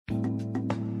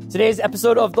Today's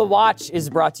episode of The Watch is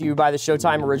brought to you by the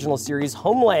Showtime original series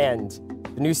Homeland.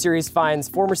 The new series finds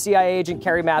former CIA agent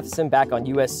Carrie Matheson back on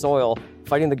U.S. soil,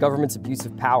 fighting the government's abuse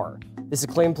of power. This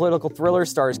acclaimed political thriller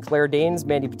stars Claire Danes,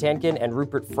 Mandy Patinkin, and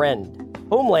Rupert Friend.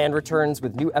 Homeland returns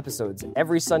with new episodes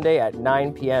every Sunday at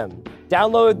 9 p.m.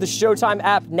 Download the Showtime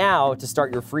app now to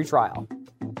start your free trial.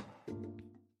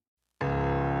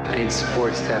 I need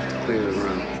support staff to clear the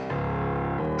room.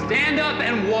 Stand up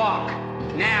and walk,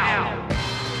 now.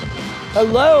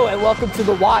 Hello and welcome to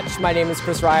The Watch. My name is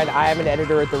Chris Ryan. I am an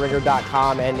editor at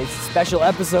TheRinger.com, and it's a special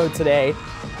episode today,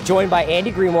 joined by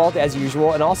Andy Greenwald, as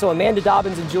usual, and also Amanda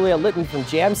Dobbins and Juliet Litman from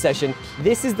Jam Session.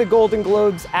 This is the Golden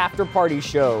Globes after-party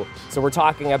show. So we're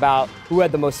talking about who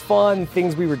had the most fun,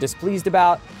 things we were displeased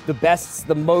about, the bests,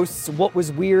 the mosts, what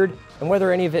was weird, and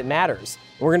whether any of it matters.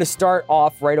 We're going to start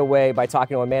off right away by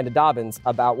talking to Amanda Dobbins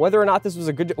about whether or not this was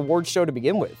a good awards show to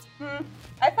begin with.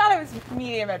 I thought it was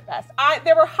medium at best.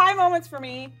 There were high moments for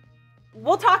me.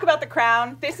 We'll talk about The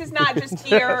Crown. This is not just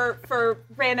here for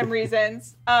random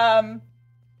reasons. I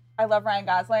love Ryan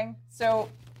Gosling. So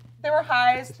there were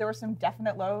highs, there were some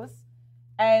definite lows,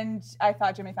 and I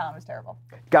thought Jimmy Fallon was terrible.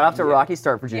 Got off to a rocky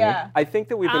start for Jimmy. Yeah. I think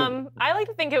that we've been... I like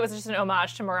to think it was just an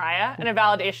homage to Mariah and a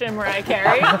validation of Mariah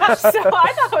Carey. So I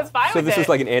thought it was fine with it. So this is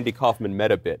like an Andy Kaufman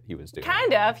meta bit he was doing.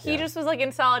 Kind of. He just was like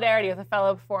in solidarity with a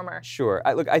fellow performer. Sure.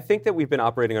 I think that we've been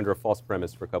operating under a false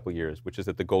premise for a couple years, which is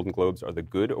that the Golden Globes are the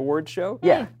good award show.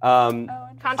 Yeah.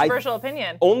 Controversial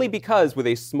opinion. Only because with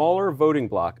a smaller voting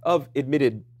block of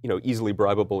admitted, easily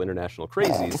bribable international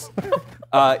crazies,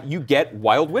 you get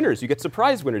wild winners, you get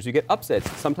surprise winners, you get upsets.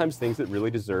 Sometimes things that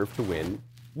really deserve to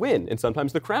win, and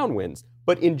sometimes the Crown wins.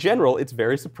 But in general, it's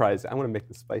very surprising. I want to make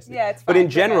this spicy. Yeah, it's fine. But in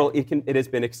general, it has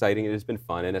been exciting, it has been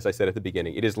fun, and as I said at the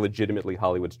beginning, it is legitimately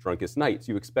Hollywood's drunkest night.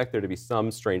 So you expect there to be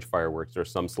some strange fireworks or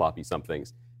some sloppy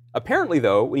somethings. Apparently,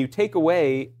 though, when you take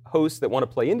away hosts that want to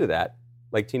play into that,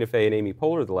 like Tina Fey and Amy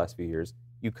Poehler the last few years,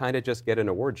 you kind of just get an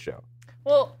award show.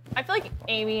 Well, I feel like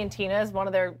Amy and Tina's one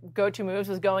of their go-to moves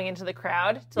was going into the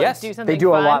crowd to do something they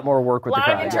do fun. a lot more work with the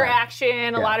crowd. A lot of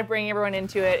interaction, a lot of bringing everyone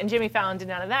into it, and Jimmy Fallon did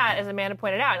none of that, as Amanda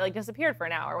pointed out. It disappeared for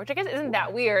an hour, which I guess isn't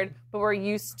that weird, but we're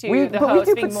used to the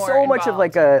host being more so much of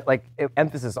involved.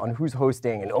 emphasis on who's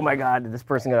hosting, and oh my God, this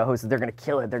person going to host it, they're going to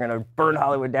kill it, they're going to burn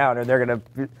Hollywood down, or they're going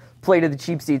to play to the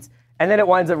cheap seats. And then it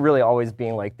winds up really always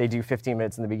being like they do 15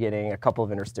 minutes in the beginning, a couple of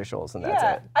interstitials, and that's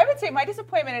it. I would say my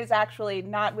disappointment is actually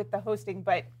not with the hosting,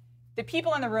 but the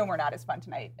people in the room were not as fun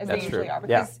tonight as they usually are,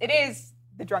 because it is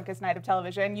the drunkest night of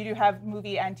television. You do have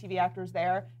movie and TV actors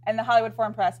there, and the Hollywood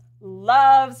Foreign Press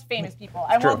loves famous people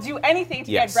and will do anything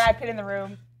to get Brad Pitt in the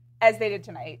room, as they did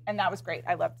tonight, and that was great.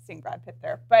 I loved seeing Brad Pitt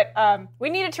there. But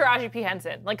we needed Taraji P.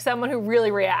 Henson, like someone who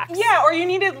really reacts. Yeah, or you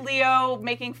needed Leo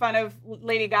making fun of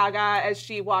Lady Gaga as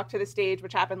she walked to the stage,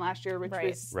 which happened last year, which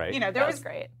was, that was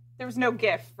great. There was no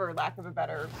GIF, for lack of a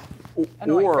better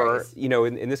Or, phrase.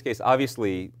 in this case,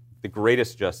 obviously, the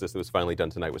greatest justice that was finally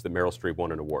done tonight was that Meryl Streep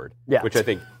won an award, which I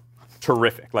think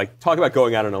terrific. Like, talk about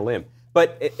going out on a limb.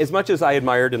 But as much as I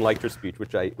admired and liked her speech,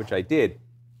 which I did,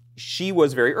 she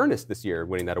was very earnest this year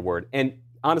winning that award. And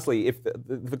honestly, if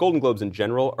the Golden Globes in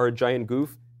general are a giant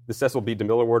goof, the Cecil B.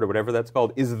 DeMille Award, or whatever that's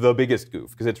called, is the biggest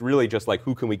goof, because it's really just like,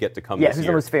 who can we get to come this year? Who's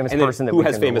the most famous and person that who we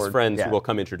has can famous award? friends who will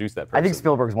come introduce that person. I think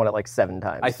Spielberg's won it like 7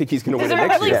 times. I think he's going to win it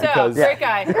next year. Because, great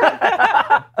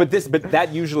guy. But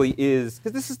that usually is,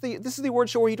 because this is the award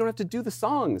show where you don't have to do the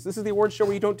songs. This is the award show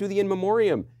where you don't do the in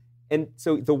memoriam. And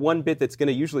so the one bit that's going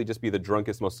to usually just be the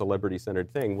drunkest, most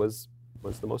celebrity-centered thing was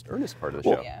the most earnest part of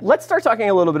the show. Let's start talking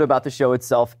a little bit about the show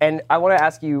itself. And I want to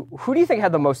ask you, who do you think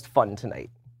had the most fun tonight?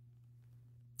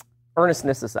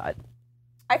 Earnestness aside.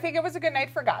 I think it was a good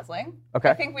night for Gosling. Okay.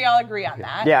 I think we all agree on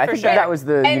that. Yeah, I think that was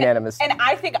the unanimous. And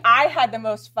I think I had the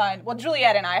most fun. Well,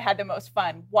 Juliet and I had the most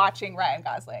fun watching Ryan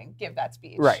Gosling give that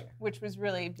speech, which was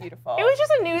really beautiful. It was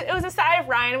just it was a side of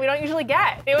Ryan we don't usually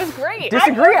get. It was great.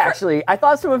 Disagree, actually. I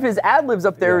thought some of his ad-libs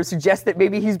up there suggest that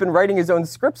maybe he's been writing his own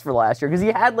scripts for last year, because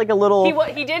he had like a little...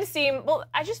 He did seem... Well,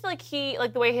 I just feel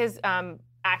like the way his...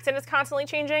 accent is constantly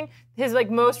changing. His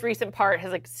most recent part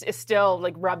is still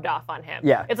rubbed off on him.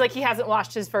 Yeah. It's like he hasn't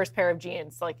washed his first pair of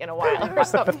jeans in a while or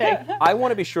something. I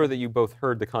want to be sure that you both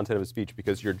heard the content of his speech,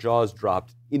 because your jaws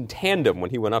dropped in tandem when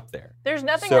he went up there. There's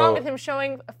nothing wrong with him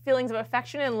showing feelings of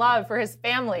affection and love for his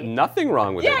family. Nothing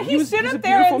wrong with it. Yeah, he stood up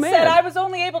there and said, I was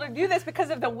only able to do this because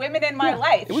of the women in my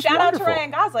life. Shout out to Ryan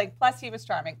Gosling. Plus, he was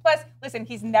charming. Plus, listen,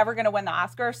 he's never going to win the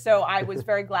Oscar, so I was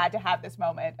very glad to have this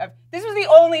moment. This was the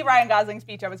only Ryan Gosling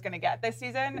speech I was going to get this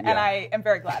season, and I am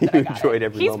very glad that I got enjoyed it.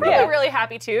 every He's moment. probably really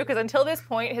happy too, because until this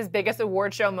point, his biggest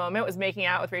award show moment was making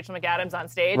out with Rachel McAdams on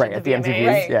stage at the VMAs. MTVs.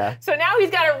 Right. Yeah. So now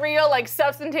he's got a real, like,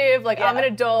 substantive, like, I'm an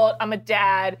adult, I'm a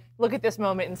dad. Look at this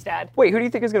moment instead. Wait, who do you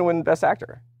think is going to win Best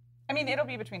Actor? I mean, it'll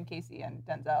be between Casey and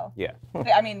Denzel. Yeah.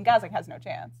 I mean, Gosling has no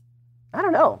chance. I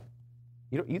don't know.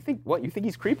 You think what? You think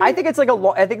he's creepy? I think it's like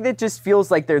I think it just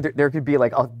feels like there could be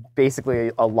like basically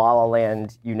a La La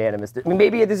Land unanimous. I mean,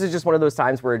 maybe this is just one of those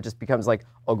times where it just becomes like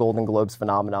a Golden Globes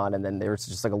phenomenon, and then there's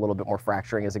just like a little bit more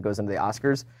fracturing as it goes into the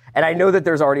Oscars. And I know that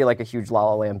there's already like a huge La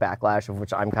La Land backlash, of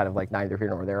which I'm kind of like neither here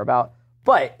nor there about.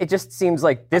 But it just seems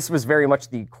like this was very much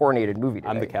the coronated movie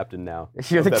today. I'm the captain now.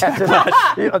 You're the captain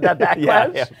of that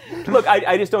backlash? Yeah. Look,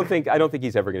 I just don't think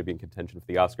he's ever going to be in contention for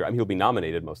the Oscar. I mean, he'll be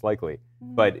nominated most likely,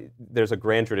 but there's a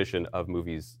grand tradition of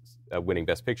movies winning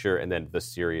Best Picture and then the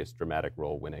serious dramatic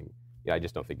role winning. Yeah, I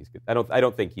just don't think he's good. I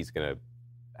don't think he's going to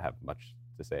have much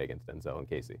to say against Denzel and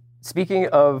Casey. Speaking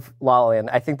of La La Land,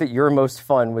 I think that your most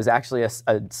fun was actually a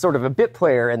sort of a bit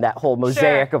player in that whole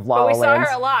mosaic of La La Land. Land. We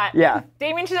saw her a lot. Yeah.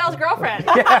 Damien Chazelle's girlfriend.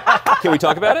 Can we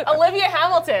talk about it? Olivia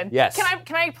Hamilton. Yes.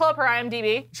 Can I pull up her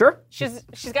IMDb? Sure. She's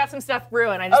got some stuff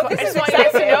brewing. I just want you guys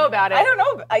exciting. to know about it. I don't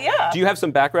know. Yeah. Do you have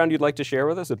some background you'd like to share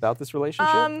with us about this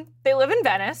relationship? They live in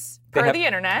Venice, per the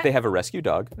internet. They have a rescue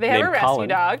dog. They have a rescue Colin,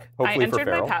 dog. Hopefully I entered for my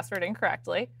feral. password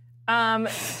incorrectly.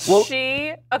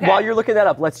 Okay. While you're looking that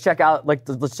up, let's check out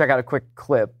a quick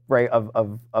clip, right,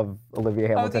 of Olivia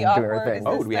Hamilton doing her thing.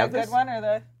 Is this do we have the this? good one or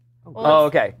the? Oh,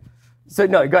 okay. So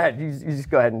no, go ahead. You just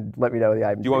go ahead and let me know the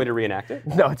IMDb. Do you want me to reenact it?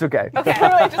 No, it's okay. Okay.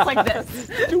 Literally just like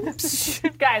this.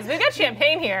 Guys, we've got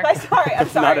champagne here. I'm sorry.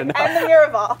 not enough. I'm the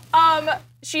Miraval.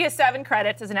 She has 7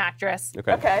 credits as an actress.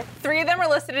 Okay. 3 of them are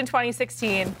listed in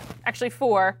 2016. Actually,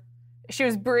 4. She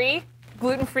was Brie,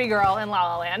 gluten-free girl in La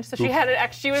La Land. So she had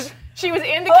she was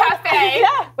in the cafe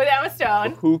with Emma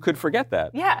Stone. Who could forget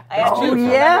that? Yeah. I actually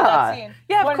remember that scene.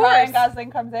 Yeah, of when course. Ryan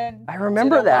Gosling comes in. I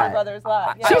remember to the that. Warner Brothers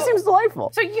lot. Yeah. She seems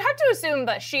delightful. So you have to assume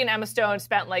that she and Emma Stone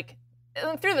spent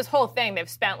through this whole thing, they've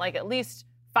spent at least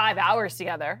 5 hours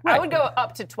together. Right. I would go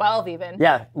up to 12 even.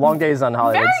 Yeah, long days on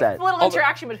Hollywood set. Very little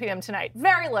interaction between them tonight.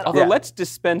 Very little. Although let's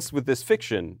dispense with this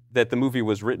fiction that the movie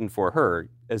was written for her,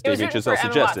 as Damien Chazelle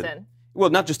suggested. Watson. Well,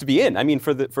 not just to be in. I mean,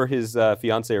 for his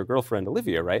fiancée or girlfriend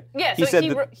Olivia, right? Yeah.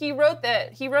 So he wrote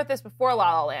this before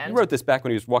La La Land. He wrote this back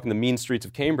when he was walking the mean streets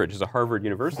of Cambridge as a Harvard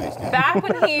University student. Back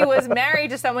when he was married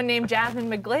to someone named Jasmine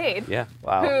McGlade. Yeah.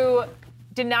 Wow. Who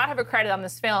did not have a credit on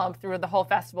this film through the whole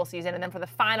festival season, and then for the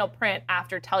final print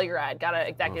after Telluride got an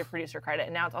executive producer credit,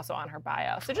 and now it's also on her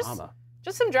bio. So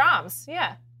just some dramas,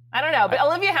 yeah. I don't know, but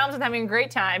Olivia Hamilton's having a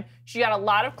great time. She got a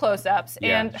lot of close-ups,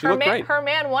 and her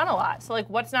man won a lot. So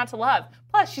what's not to love?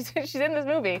 Plus, she's in this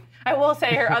movie. I will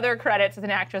say her other credits as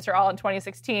an actress are all in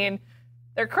 2016.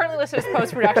 They're currently listed as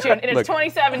post-production, and it's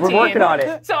 2017. We're working on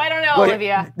it. So I don't know,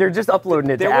 Olivia. They're just uploading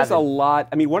it. There was a lot.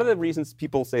 I mean, one of the reasons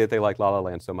people say that they like La La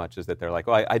Land so much is that they're like,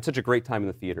 "Oh, I had such a great time in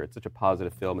the theater. It's such a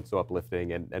positive film. It's so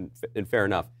uplifting," and fair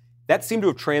enough. That seemed to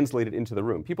have translated into the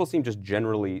room. People seem just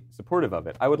generally supportive of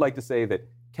it. I would like to say that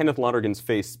Kenneth Lonergan's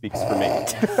face speaks for me.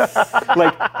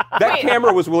 That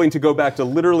camera was willing to go back to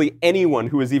literally anyone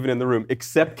who was even in the room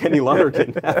except Kenny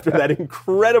Lonergan after that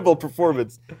incredible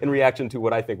performance in reaction to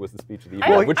what I think was the speech of the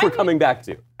evening, which we're coming back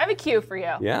to. I have a cue for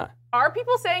you. Yeah. Are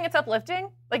people saying it's uplifting?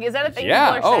 Is that a thing people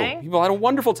are saying? People had a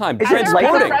wonderful time. Is it As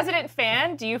a resident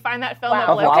fan, do you find that film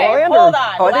uplifting? Hold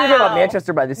on. Oh, I think you're talking about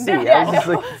Manchester by the Sea. I was just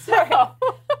like,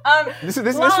 This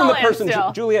is from the person,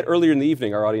 Juliet, earlier in the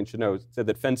evening, our audience should know, said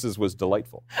that Fences was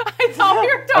delightful. I thought we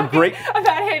were talking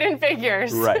about Hidden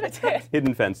Figures. Right.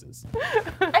 Hidden Fences.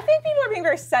 I think people are being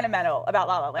very sentimental about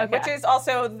La La Land, which is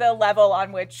also the level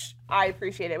on which I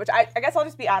appreciate it, which I guess I'll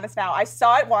just be honest now. I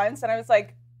saw it once, and I was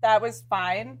like, that was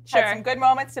fine. Sure. Had some good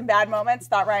moments, some bad moments.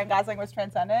 Thought Ryan Gosling was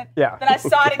transcendent. Yeah. Then I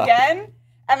saw it again,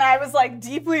 and I was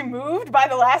deeply moved by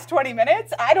the last 20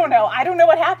 minutes. I don't know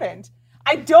what happened.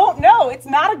 I don't know. It's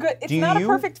not a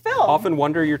perfect film. Often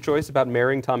wonder your choice about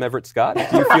marrying Tom Everett Scott?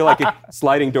 Do you feel like it's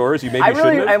sliding doors you maybe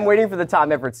shouldn't have? I'm waiting for the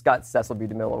Tom Everett Scott Cecil B.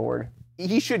 DeMille Award.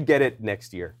 He should get it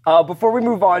next year. Before we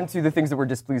move on to the things that we're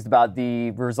displeased about, the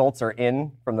results are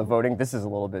in from the voting. This is a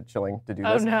little bit chilling to do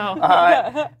this. Oh,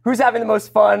 no. Who's having the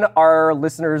most fun? Our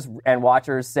listeners and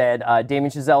watchers said Damien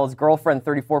Chazelle's girlfriend,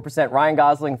 34%, Ryan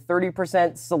Gosling,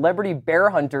 30%, Celebrity Bear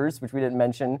Hunters, which we didn't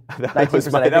mention,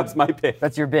 19%. That was my pick.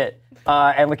 That's your bit.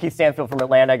 And Lakeith Stanfield from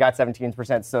Atlanta got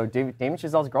 17%. So Damien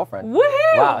Chazelle's girlfriend.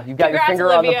 Woohoo! Wow, you've got Congrats, your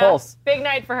finger Olivia. on the pulse. Big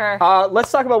night for her.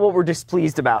 Let's talk about what we're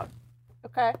displeased about.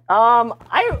 Okay.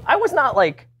 I was not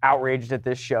outraged at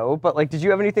this show, but did you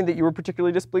have anything that you were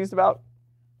particularly displeased about?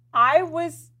 I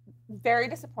was very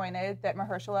disappointed that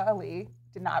Mahershala Ali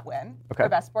did not win for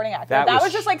Best Supporting Actor. That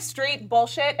was just like straight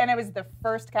bullshit, and it was the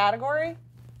first category,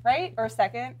 right? Or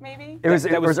second, maybe? It was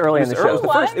early in the show. It was the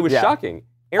first. It was shocking.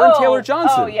 Aaron Taylor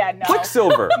Johnson. Oh, yeah, no.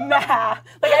 Quicksilver. Nah.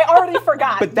 Like, I already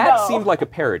forgot. But that seemed like a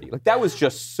parody. Like, that was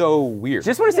just so weird.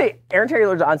 Just want to say, Aaron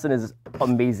Taylor Johnson is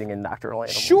amazing in Nocturnal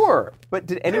Animals. Sure. But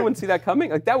did anyone see that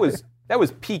coming? Like, that was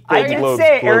peak Golden Globes. I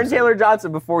did say Aaron Taylor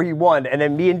Johnson before he won, and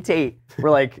then me and Tate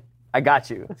were like, I got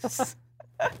you.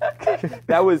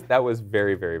 That was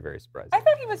very, very, very surprising. I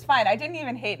thought he was fine. I didn't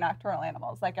even hate Nocturnal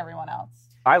Animals like everyone else.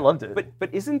 I loved it.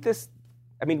 But isn't this...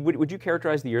 I mean, would you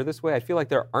characterize the year this way? I feel like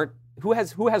there aren't... Who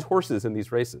has horses in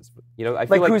these races? You know, I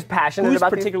feel like who's passionate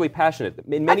about who's particularly passionate?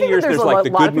 In many years, there's like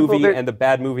the good movie and the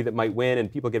bad movie that might win,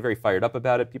 and people get very fired up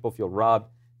about it. People feel robbed.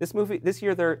 This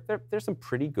year, there's some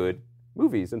pretty good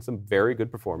movies and some very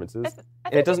good performances,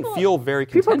 and it doesn't feel very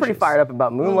contentious. People are pretty fired up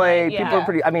about Moonlight. Yeah. People are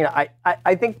pretty... I mean,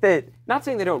 I think that... Not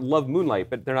saying they don't love Moonlight,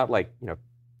 but they're not like,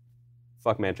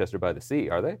 fuck Manchester by the Sea,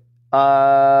 are they?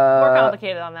 More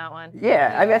complicated on that one.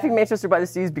 Yeah, I mean, I think Manchester by the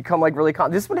Sea has become like really...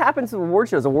 This is what happens to award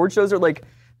shows. Award shows are like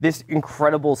this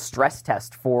incredible stress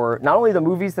test for not only the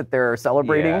movies that they're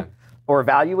celebrating or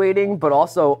evaluating, but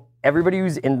also everybody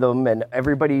who's in them and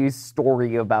everybody's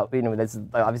story about, that's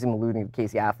obviously I'm alluding to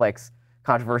Casey Affleck's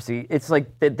controversy. It's like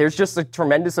there's just a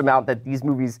tremendous amount that these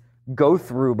movies go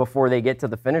through before they get to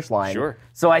the finish line. Sure.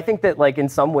 So I think that like in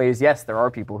some ways, yes, there are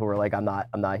people who are like, I'm not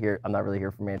really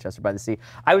here for Manchester by the Sea.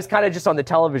 I was kind of just on the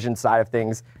television side of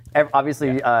things.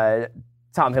 Obviously,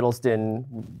 Tom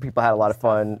Hiddleston, people had a lot of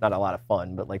fun, not a lot of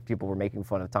fun, but like people were making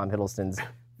fun of Tom Hiddleston's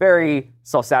very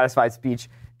self-satisfied speech.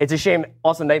 It's a shame.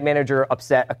 Also, Night Manager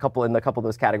upset a couple of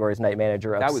those categories. Night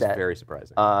Manager upset. That was very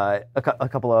surprising. A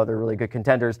couple of other really good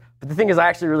contenders. But the thing is, I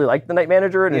actually really like the Night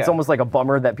Manager, and it's almost like a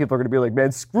bummer that people are going to be like,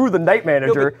 man, screw the Night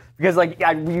Manager, because like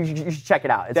you should check it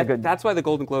out. That's why the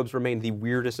Golden Globes remain the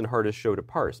weirdest and hardest show to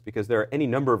parse, because there are any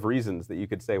number of reasons that you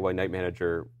could say why Night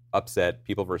Manager upset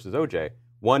People vs. OJ.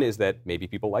 One is that maybe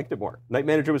people liked it more. Night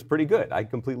Manager was pretty good. I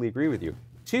completely agree with you.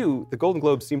 Two, the Golden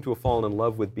Globes seem to have fallen in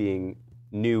love with being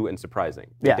new and surprising.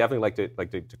 They definitely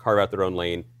like to carve out their own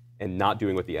lane and not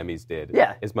doing what the Emmys did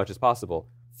as much as possible.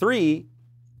 Three,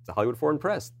 it's the Hollywood Foreign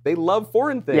Press. They love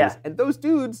foreign things, and those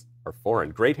dudes are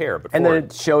foreign. Great hair, but foreign. And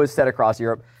the show is set across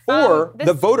Europe. Four,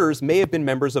 the voters may have been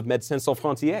members of Médecins Sans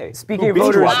Frontières. Speaking of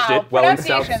voters, watched it while in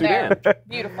South Sudan.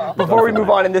 Beautiful. Before we move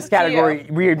on in this category,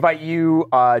 we invite you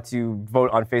to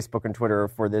vote on Facebook and Twitter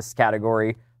for this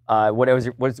category. What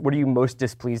are you most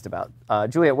displeased about?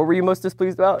 Juliet, what were you most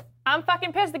displeased about? I'm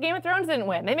fucking pissed the Game of Thrones didn't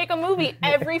win. They make a movie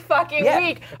every fucking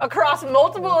week across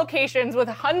multiple locations with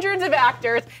hundreds of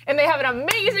actors, and they have an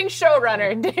amazing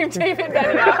showrunner named David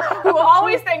Benioff, who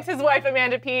always thanks his wife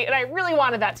Amanda Peet, and I really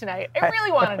wanted that tonight. I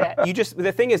really wanted it.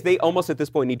 The thing is, they almost at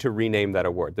this point need to rename that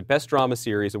award. The Best Drama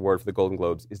Series award for the Golden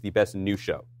Globes is the Best New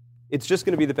Show. It's just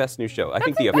going to be the best new show. I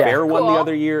think The Affair won the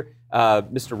other year.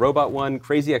 Mr. Robot won.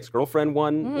 Crazy Ex-Girlfriend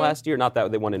won last year. Not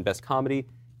that they won in Best Comedy.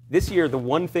 This year, the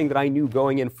one thing that I knew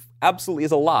going in absolutely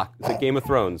as a lock is that Game of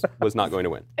Thrones was not going to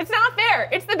win. It's not fair.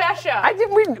 It's the best show.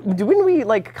 Didn't we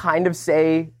like kind of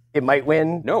say it might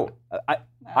win? No.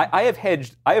 I have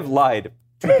hedged. I have lied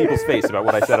to people's face about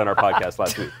what I said on our podcast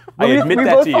last week. I admit that to you.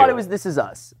 We both thought it was This Is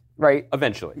Us, right?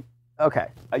 Eventually. Okay.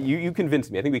 You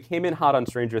convinced me. I think we came in hot on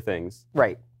Stranger Things.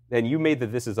 Right. And you made the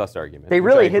This Is Us argument. They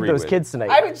really hid those kids tonight.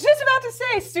 I was just about to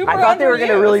say, super I thought they were going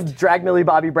to really drag Millie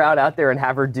Bobby Brown out there and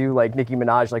have her do like Nicki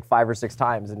Minaj like 5 or 6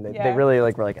 times, and they really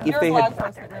like were like. If they had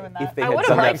done that for the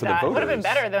voters, it would have been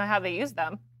better than how they used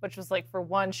them, which was like for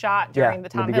one shot during the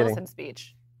Tom Hiddleston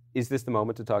speech. Is this the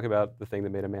moment to talk about the thing that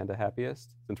made Amanda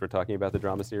happiest, since we're talking about the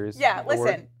drama series? Yeah,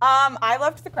 listen. I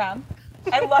loved The Crown.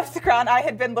 I loved The Crown. I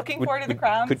had been looking forward to The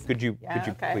Crown. Could you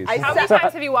please? How many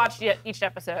times have you watched each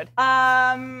episode?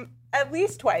 At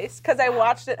least twice, because I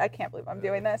watched it. I can't believe I'm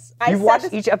doing this. You've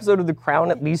watched each episode of The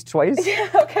Crown at least twice? Yeah,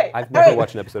 okay. I've never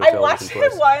watched an episode of television twice. I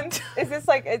watched it once. Is this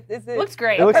like, is it? Looks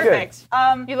great. It looks perfect.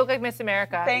 good. You look like Miss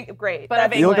America. Great.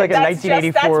 But you look like a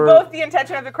 1984. That's both the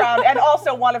intention of The Crown and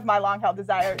also one of my long-held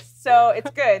desires. So it's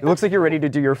good. It looks like you're ready to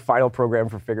do your final program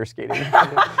for figure skating.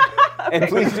 And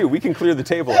please do. We can clear the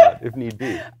table out if need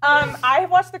be. I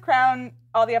have watched The Crown,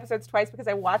 all the episodes twice, because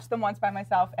I watched them once by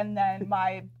myself, and then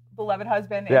my beloved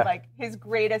husband, in like his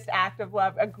greatest act of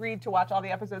love, agreed to watch all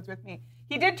the episodes with me.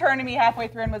 He did turn to me halfway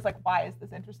through and was like, "Why is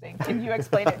this interesting? Can you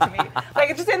explain it to me?"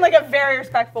 Like, just in like a very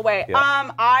respectful way.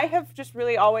 Yeah. I have just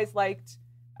really always liked.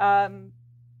 I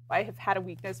have had a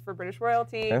weakness for British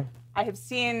royalty. Yeah. I have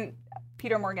seen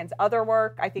Peter Morgan's other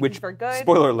work. I think he's very good.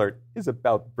 Spoiler alert, is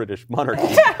about British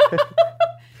monarchy.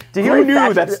 Who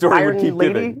knew that story Iron would keep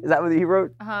Lady? giving? Is that what he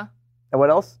wrote? Uh-huh. And what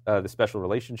else? The Special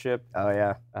Relationship. Oh,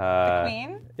 yeah. The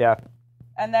Queen. Yeah.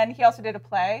 And then he also did a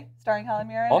play starring Helen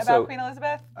Mirren about Queen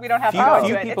Elizabeth. We don't have to go into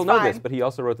few it. people it's know fine. this, but he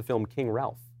also wrote the film King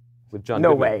Ralph with John No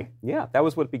Goodman. way. Yeah, that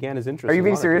was what began his interest. Are you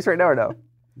being serious right now or no?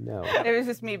 No. It was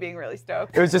just me being really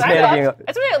stoked. It was just That's Amanda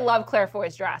being... why I love Claire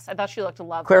Foy's dress. I thought she looked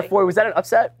lovely. Claire Foy, was that an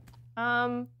upset?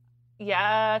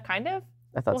 Yeah, kind of.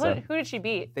 I thought Well, so. who did she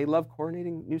beat? They love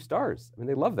coronating new stars. I mean,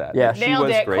 they love that. Yeah. She Nailed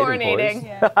was it, great in coronating. Boys.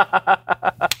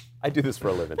 Yeah. I do this for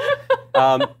a living.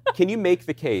 Can you make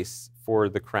the case for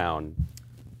The Crown?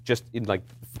 Just in like,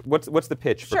 what's the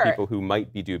pitch for Sure. people who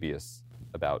might be dubious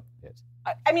about it?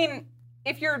 I mean,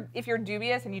 if you're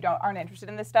dubious and you aren't interested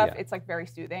in this stuff, Yeah. it's like very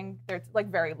soothing. It's like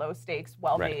very low stakes,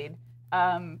 well Right.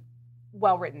 made,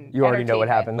 well written. You already know what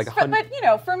happens. Like But you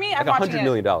know, for me, I'm Like watching $100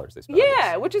 million they spent.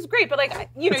 Yeah, which is great. But like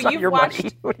It's not you've your watched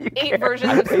money. What do you 8 care?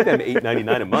 versions. I of pay them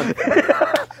 $8.99 a month.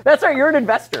 That's right, you're an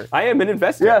investor. I am an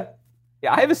investor. Yeah.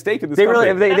 Yeah, I have a stake in this They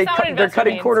company. really, That's not what they're investor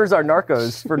cutting means. corners on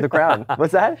Narcos for the Crown.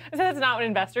 What's that? I said that's not what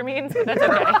investor means, but that's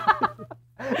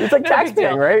okay. It's like No tax big deal.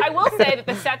 paying, right? I will say that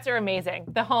the sets are amazing.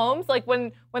 The homes, like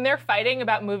when they're fighting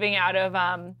about moving out of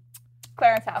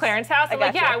Clarence House. I'm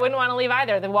like, yeah, I wouldn't want to leave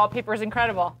either. The wallpaper is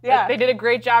incredible. Yeah. Like, they did a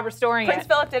great job restoring Prince it.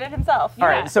 Philip did it himself. All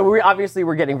right, so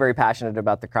we're getting very passionate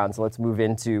about the Crown, so let's move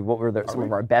into what were some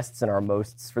of our bests and our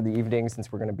mosts for the evening,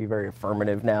 since we're going to be very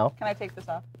affirmative now. Can I take this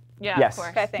off? Yeah, Yes. of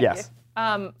course. Okay, thank Yes. you.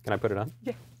 Can I put it on?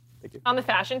 Yeah. Thank you. On the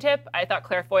fashion tip, I thought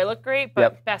Claire Foy looked great, but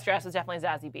Yep. best dress was definitely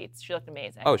Zazie Beetz. She looked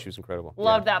amazing. Oh, she was incredible.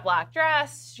 Loved Yeah. that black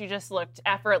dress. She just looked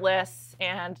effortless,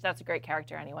 and that's a great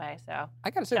character anyway. So I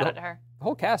gotta say, shout the out to her.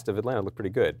 whole cast of Atlanta looked pretty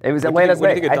good. It was What do you Atlanta's think- what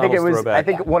do you night. think of I think it Donald's was. throwback? I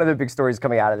think one of the big stories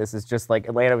coming out of this is just like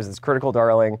Atlanta was this critical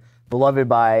darling, beloved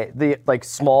by the like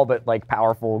small but like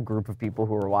powerful group of people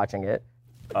who were watching it.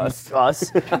 Us.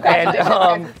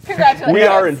 And Congratulations. we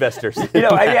are investors. you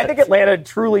know, I think Atlanta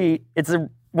truly.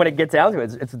 When it gets down to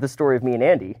it, it's the story of me and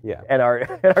Andy. Yeah. And our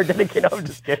dedication. I'm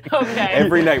just kidding. Okay.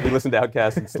 Every night we listen to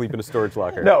Outkast and sleep in a storage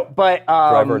locker. No, but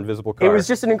Drive our invisible car. It was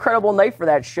just an incredible night for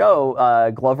that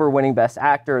show. Glover winning Best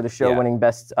Actor, the show Yeah. winning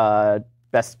Best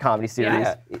Comedy Series.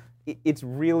 Yeah, it's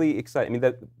really exciting. I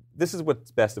mean, this is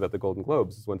what's best about the Golden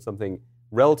Globes is when something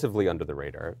relatively under the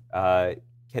radar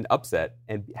can upset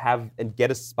and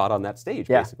get a spot on that stage.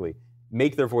 Yeah. Basically,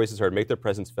 make their voices heard, make their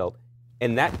presence felt,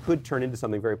 and that could turn into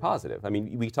something very positive. I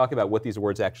mean, we talk about what these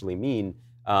awards actually mean.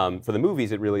 For the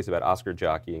movies, it really is about Oscar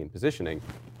jockeying and positioning.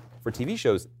 For TV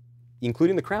shows,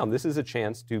 including The Crown, this is a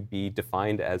chance to be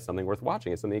defined as something worth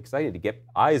watching. It's something exciting to get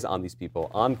eyes on these people,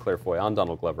 on Claire Foy, on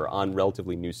Donald Glover, on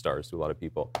relatively new stars to a lot of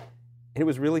people. And it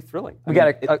was really thrilling. We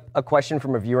got a question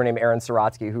from a viewer named Aaron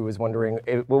Sorotsky who was wondering,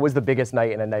 what was the biggest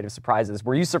night in a night of surprises?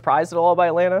 Were you surprised at all by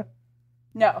Atlanta?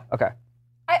 No. Okay.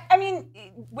 I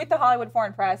mean, with the Hollywood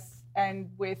Foreign Press and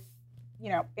with,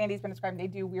 Andy's been describing, they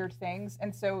do weird things.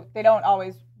 And so they don't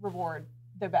always reward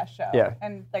the best show. Yeah.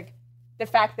 And like the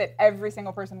fact that every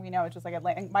single person we know is just like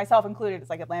Atlanta, myself included, it's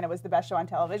like Atlanta was the best show on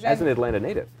television. As an Atlanta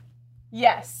native.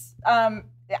 Yes.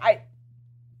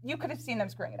 You could have seen them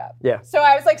screwing it up. Yeah. So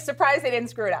I was like surprised they didn't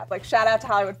screw it up. Like shout out to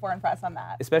Hollywood Foreign Press on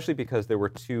that. Especially because there were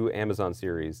 2 Amazon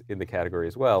series in the category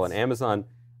as well. And Amazon,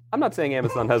 I'm not saying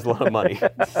Amazon has a lot of money.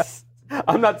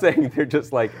 I'm not saying they're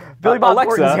just like, Billy Bob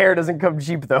Alexa, Thornton's hair doesn't come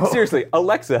cheap, though. Seriously,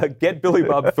 Alexa, get Billy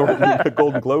Bob Thornton the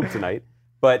Golden Globe tonight.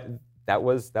 But that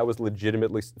was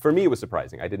legitimately, for me, it was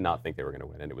surprising. I did not think they were going to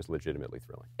win, and it was legitimately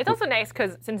thrilling. It's also nice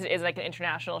because since it is like an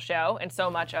international show, and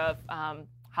so much of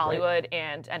Hollywood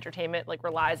and entertainment like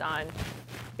relies on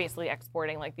basically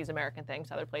exporting like these American things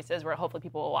to other places where hopefully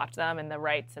people will watch them and the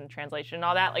rights and translation and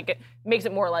all that. Like it makes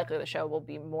it more likely the show will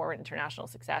be more international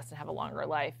success and have a longer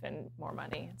life and more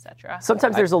money, etc.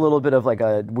 Sometimes there's a little bit of like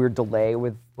a weird delay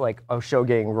with like a show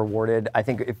getting rewarded. I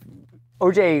think if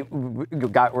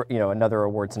OJ got another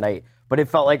award tonight, but it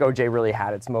felt like OJ really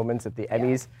had its moments at the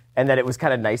Emmys, and that it was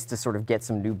kind of nice to sort of get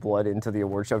some new blood into the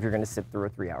award show. If you're going to sit through a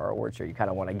 3-hour award show, you kind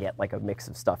of want to get like a mix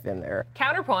of stuff in there.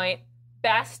 Counterpoint,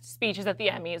 best speeches at the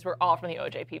Emmys were all from the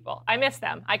OJ people. I miss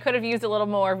them. I could have used a little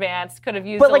more Vance, could have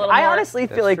used a little more. I honestly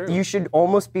feel like true. you should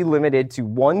almost be limited to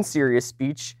one serious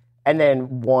speech and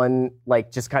then one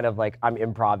like just kind of like I'm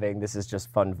improving, this is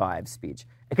just fun vibe speech.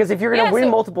 Because if you're going to win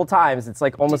multiple times, it's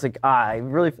like almost like, I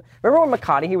really... Remember when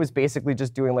McConaughey was basically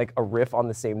just doing like a riff on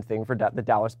the same thing for the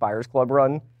Dallas Buyers Club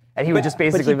run? And he would just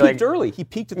basically but he peaked early. He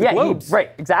peaked at the Globes.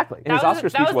 Right, exactly. And his Oscar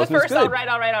speech that was wasn't the first as good.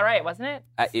 all right, wasn't it?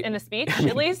 it- In the speech?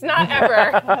 At least? Not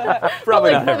ever.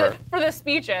 Probably But, not ever. For the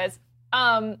speeches,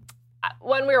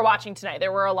 when we were watching tonight,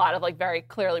 there were a lot of like very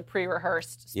clearly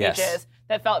pre-rehearsed speeches Yes.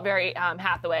 that felt very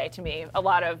Hathaway to me. A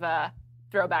lot of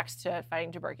throwbacks to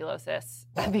fighting tuberculosis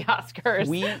at the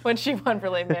Oscars when she won for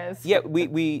Les Mis. Yeah,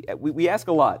 we ask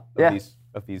a lot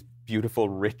of these beautiful,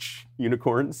 rich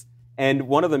unicorns. And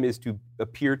one of them is to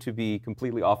appear to be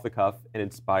completely off the cuff and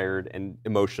inspired and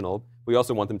emotional. We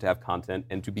also want them to have content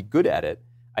and to be good at it.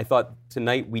 I thought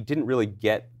tonight we didn't really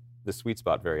get the sweet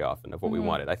spot very often of what we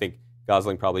wanted. I think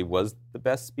Gosling probably was the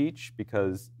best speech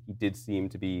because he did seem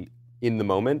to be in the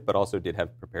moment, but also did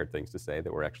have prepared things to say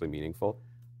that were actually meaningful.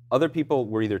 Other people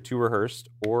were either too rehearsed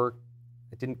or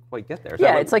it didn't quite get there.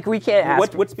 Yeah, it's like we can't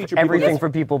ask what speech are everything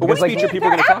from people. Because what speech are people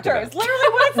going to talk about? Literally,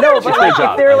 what is no, but like,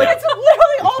 if they're like, it's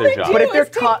literally all they do. But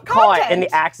if they're caught in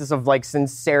the axis of like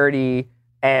sincerity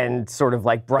and sort of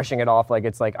like brushing it off like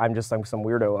it's like I'm just some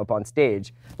weirdo up on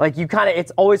stage, like you kind of,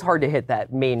 it's always hard to hit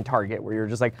that main target where you're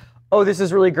just like, oh, this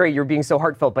is really great, you're being so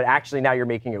heartfelt, but actually now you're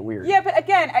making it weird. Yeah, but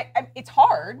again, it's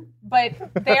hard, but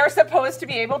they are supposed to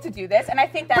be able to do this, and I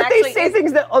think that but actually they say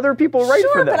things that other people write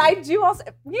for them. But I do also,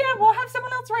 we'll have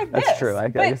someone else write this. That's true, I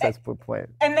guess that's the point.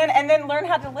 And then learn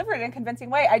how to deliver it in a convincing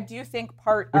way. I do think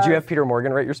Would you have Peter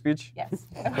Morgan write your speech? Yes.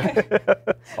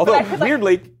 Although,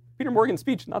 weirdly, Peter Morgan's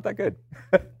speech, not that good.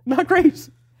 Not great.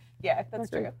 Yeah, that's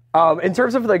true. In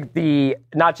terms of like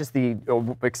not just the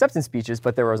acceptance speeches,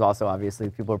 but there was also obviously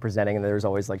people are presenting and there's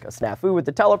always like a snafu with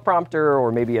the teleprompter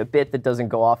or maybe a bit that doesn't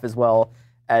go off as well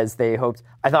as they hoped.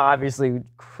 I thought obviously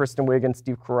Kristen Wiig and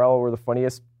Steve Carell were the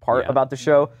funniest part about the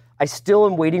show. I still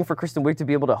am waiting for Kristen Wiig to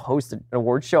be able to host an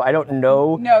awards show. I don't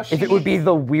know if it would be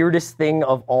the weirdest thing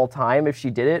of all time if she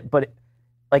did it, but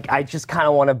like, I just kind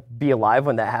of want to be alive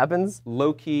when that happens.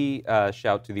 Low-key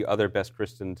shout to the other best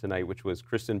Kristen tonight, which was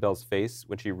Kristen Bell's face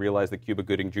when she realized that Cuba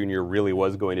Gooding Jr. really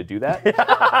was going to do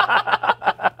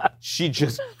that. She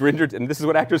just grinned her, and this is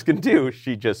what actors can do.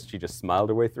 She just smiled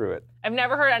her way through it. I've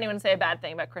never heard anyone say a bad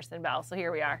thing about Kristen Bell, so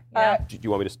here we are. Do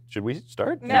you want me to? Should we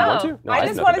start? No. Do you want to? No, I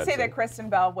just want to say that Kristen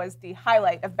Bell was the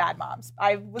highlight of Bad Moms.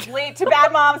 I was late to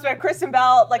Bad Moms, but Kristen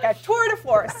Bell, like a tour de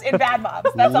force in Bad Moms.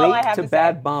 That's all I have to say. Late to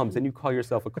Bad Moms, and you call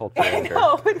yourself a culture anchor. I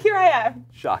know, but here I am.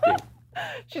 Shocking.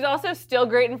 She's also still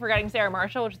great in Forgetting Sarah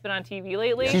Marshall, which has been on TV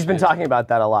lately. She's been talking about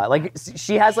that a lot. Like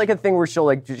she has like a thing where she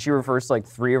refers to like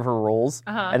 3 of her roles,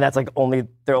 and that's like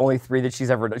there are only 3 that she's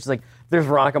ever done. She's like, there's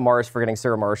Veronica Mars Forgetting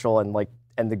Sarah Marshall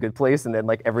and The Good Place, and then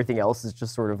like everything else is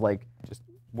just sort of like.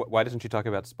 Why doesn't she talk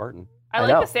about Spartan? I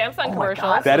like the Samsung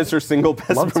commercials. That is her single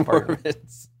best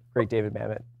performance. Great David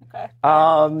Mamet.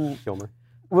 Okay. Kilmer.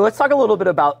 Well, let's talk a little bit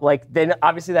about then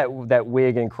obviously that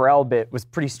Wiig and Carell bit was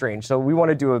pretty strange. So we want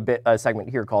to do a segment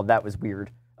here called That Was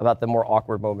Weird about the more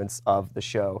awkward moments of the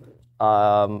show.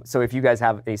 So if you guys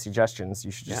have any suggestions,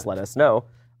 you should just let us know.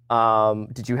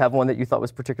 Did you have one that you thought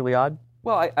was particularly odd?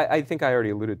 Well, I think I already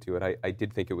alluded to it. I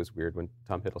did think it was weird when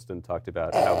Tom Hiddleston talked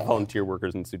about how volunteer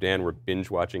workers in Sudan were binge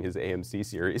watching his AMC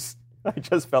series. I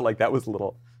just felt like that was a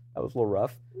little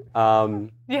rough.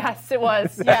 Yes, it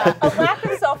was. Yeah, a lack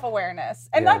of self-awareness.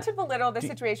 And not to belittle the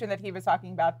situation that he was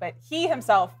talking about, but he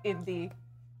himself in the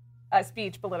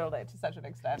speech belittled it to such an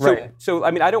extent. Right. So,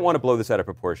 I mean, I don't want to blow this out of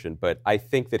proportion, but I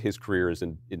think that his career is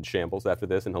in shambles after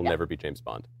this, and he'll never be James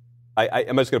Bond.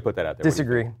 I'm just going to put that out there.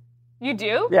 Disagree. You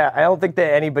do? Yeah, I don't think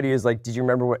that anybody is like, did you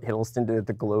remember what Hiddleston did at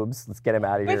the Globes? Let's get him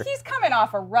out of here. But he's coming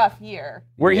off a rough year.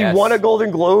 Where he won a Golden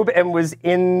Globe and was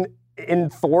in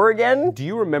Thor again? Do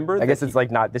you remember? I guess it's like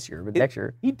not this year, but next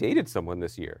year. He dated someone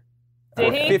this year.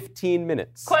 Did he? 15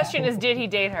 minutes. Question is, did he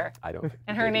date her? I don't think.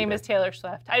 And her name is Taylor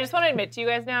Swift. I just want to admit to you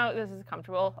guys now, this is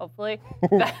comfortable, hopefully,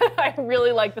 that I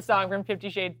really like the song from 50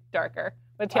 Shades Darker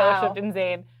with Taylor Swift and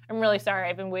Zayn. I'm really sorry.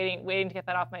 I've been waiting to get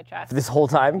that off my chest. This whole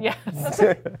time? Yes.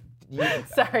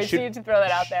 Sorry, so you need to throw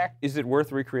that out there. Is it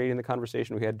worth recreating the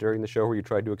conversation we had during the show where you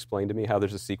tried to explain to me how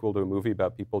there's a sequel to a movie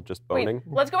about people just boning?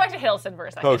 Wait, let's go back to Hiddleston for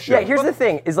a second. Oh, sure. Yeah, here's the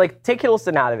thing, is like, take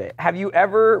Hiddleston out of it. Have you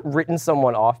ever written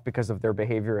someone off because of their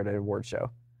behavior at an award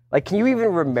show? Like, can you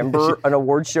even remember an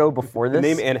award show before this? The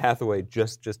name Anne Hathaway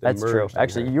just That's emerged. true.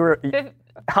 Actually,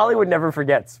 Hollywood never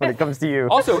forgets when it comes to you.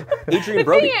 Also, Adrian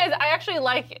Brody. The thing is, I actually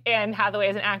like Anne Hathaway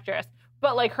as an actress,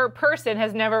 but like her person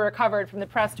has never recovered from the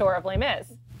press tour of Les Mis.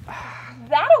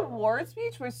 That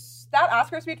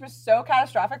Oscar speech was so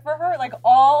catastrophic for her.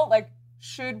 Like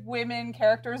should women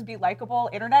characters be likable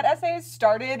internet essays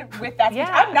started with that speech. Yeah.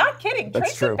 I'm not kidding.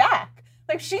 That's Trace true. it back.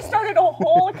 Like she started a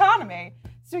whole economy.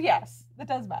 So yes, that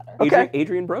does matter. Okay.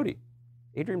 Adrian Brody.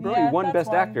 Won that's Best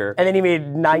one. Actor. And then he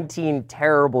made 19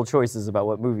 terrible choices about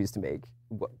what movies to make.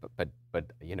 But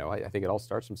you know, I think it all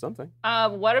starts from something.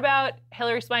 What about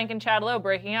Hilary Swank and Chad Lowe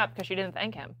breaking up because she didn't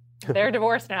thank him? They're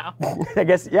divorced now. I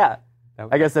guess, yeah.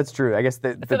 I guess that's true. I guess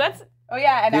So that's... Oh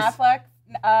yeah, and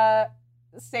Affleck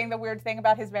saying the weird thing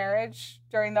about his marriage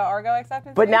during the Argo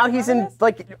acceptance. But now he's in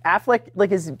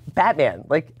Affleck is Batman.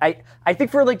 I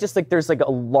think for just there's a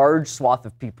large swath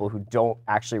of people who don't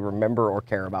actually remember or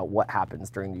care about what happens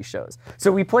during these shows.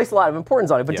 So we place a lot of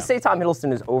importance on it. But to say Tom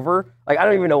Hiddleston is over, I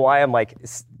don't even know why I'm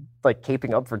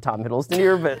caping up for Tom Hiddleston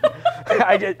here, but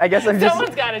I guess I'm just...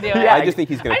 Someone's got to do it. Yeah, I just think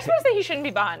he's going to... I just want to say he shouldn't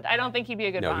be Bond. I don't think he'd be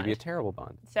a good Bond. No, he'd be a terrible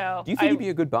Bond. So do you think he'd be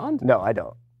a good Bond? No, I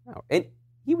don't. No. And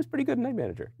he was pretty good Night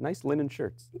Manager. Nice linen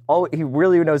shirts. Oh, he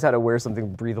really knows how to wear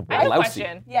something breathable. I have a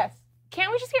question. Yes.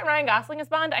 Can't we just get Ryan Gosling as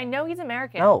Bond? I know he's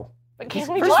American. No. But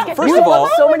can't we just get First of all,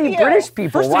 so many British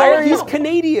people. First of all, he's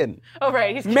Canadian. Oh,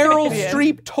 right. He's Meryl Canadian.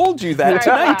 Streep told you that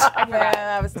Sorry, tonight. I forgot. Yeah,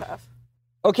 that was tough.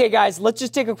 Okay, guys, let's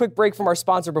just take a quick break from our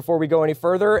sponsor before we go any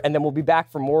further, and then we'll be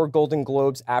back for more Golden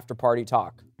Globes after party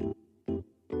talk.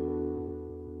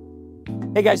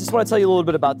 Hey guys, just want to tell you a little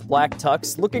bit about the Black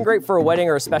Tux. Looking great for a wedding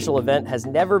or a special event has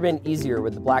never been easier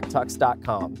with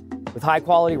theblacktux.com. With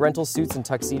high-quality rental suits and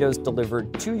tuxedos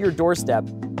delivered to your doorstep,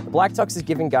 the Black Tux is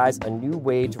giving guys a new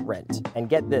way to rent. And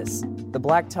get this, the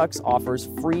Black Tux offers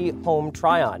free home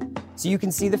try-on, so you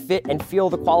can see the fit and feel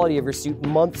the quality of your suit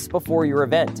months before your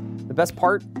event. The best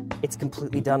part? It's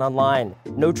completely done online.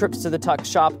 No trips to the Tux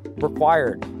shop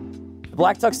required.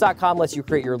 TheBlackTux.com lets you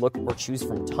create your look or choose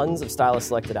from tons of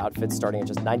stylist-selected outfits starting at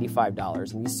just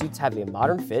 $95. And these suits have a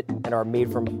modern fit and are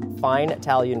made from fine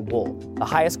Italian wool, the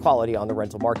highest quality on the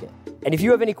rental market. And if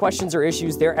you have any questions or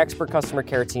issues, their expert customer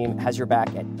care team has your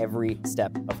back at every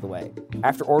step of the way.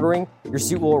 After ordering, your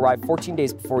suit will arrive 14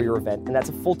 days before your event, and that's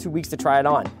a full 2 weeks to try it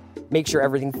on. Make sure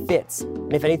everything fits.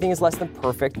 And if anything is less than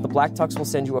perfect, the Black Tux will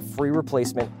send you a free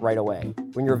replacement right away.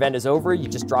 When your event is over, you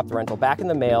just drop the rental back in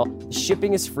the mail. The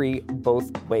shipping is free both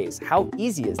ways. How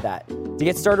easy is that? To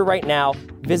get started right now,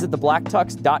 visit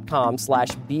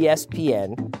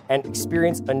theblacktux.com/BSPN and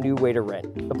experience a new way to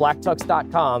rent.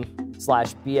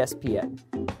 theblacktux.com/BSPN.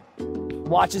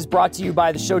 Watch is brought to you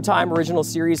by the Showtime original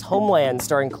series Homeland,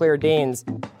 starring Claire Danes.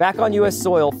 Back on U.S.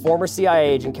 soil, former CIA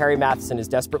agent Carrie Matheson is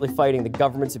desperately fighting the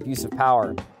government's abuse of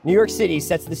power. New York City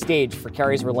sets the stage for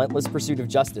Carrie's relentless pursuit of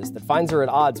justice that finds her at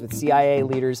odds with CIA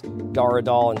leaders Dara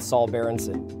Dahl and Saul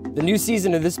Berenson. The new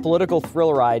season of this political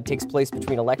thrill ride takes place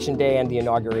between Election Day and the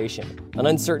inauguration, an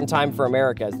uncertain time for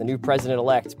America as the new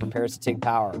president-elect prepares to take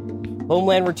power.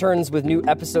 Homeland returns with new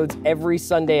episodes every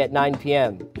Sunday at 9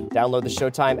 p.m. Download the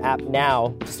Showtime app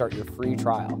now to start your free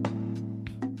trial.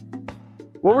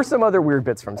 What were some other weird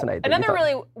bits from tonight? Another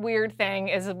really weird thing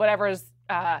is whatever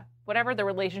the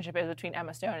relationship is between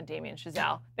Emma Stone and Damien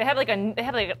Chazelle. They had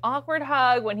an awkward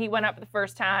hug when he went up the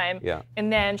first time,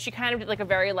 and then she kind of did a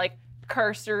very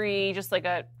cursory, just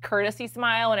a courtesy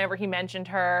smile whenever he mentioned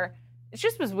her. It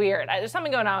just was weird. There's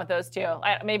something going on with those two.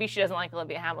 Maybe she doesn't like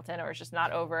Olivia Hamilton, or it's just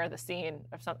not over the scene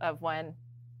of when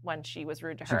she was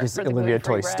rude to her. Because Olivia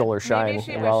totally stole her shine. Maybe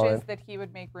she wishes that he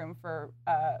would make room for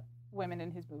women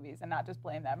in his movies and not just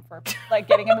blame them for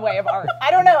getting in the way of art. I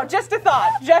don't know. Just a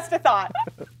thought. Just a thought.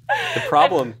 The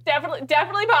problem...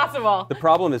 definitely possible. The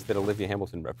problem is that Olivia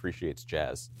Hamilton appreciates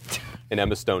jazz, and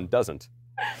Emma Stone doesn't.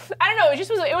 I don't know.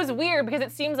 It was weird because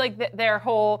it seems like they've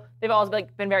always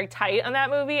been very tight on that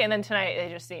movie, and then tonight they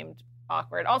just seemed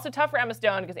awkward. Also tough for Emma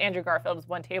Stone because Andrew Garfield is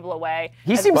one table away.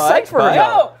 He seems psyched for her.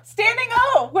 No, standing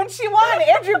O when she won.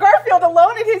 Andrew Garfield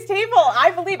alone at his table.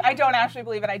 I don't actually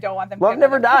believe it. I don't want them to. Love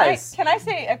never dies. Can I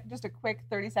say just a quick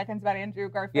 30 seconds about Andrew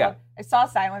Garfield? Yeah. I saw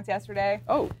Silence yesterday.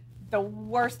 Oh. The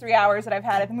worst 3 hours that I've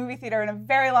had at the movie theater in a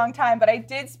very long time, but I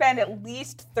did spend at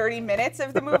least 30 minutes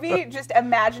of the movie just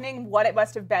imagining what it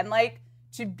must have been like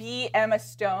to be Emma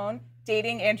Stone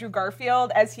dating Andrew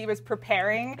Garfield as he was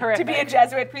preparing to be a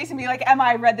Jesuit priest and be like, Emma,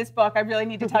 I read this book. I really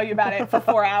need to tell you about it for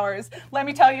 4 hours. Let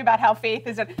me tell you about how faith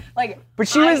is But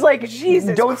she was like,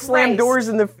 Jesus don't Christ. slam doors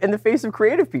in the face of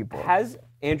creative people. Has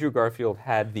Andrew Garfield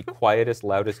had the quietest,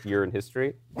 loudest year in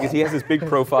history? Because he has this big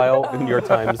profile in the New York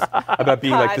Times about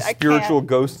being the spiritual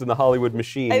ghost in the Hollywood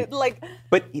machine.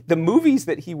 But the movies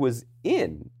that he was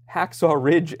in, Hacksaw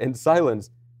Ridge and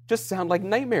Silence, just sound like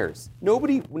nightmares.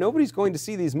 Nobody's going to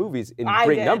see these movies in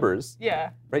great numbers.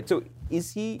 Yeah. Right. So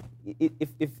is he?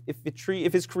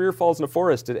 If his career falls in a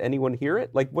forest, did anyone hear it?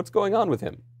 What's going on with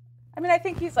him? I mean, I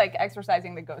think he's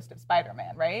exorcising the ghost of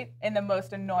Spider-Man, right? In the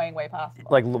most annoying way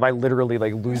possible. By literally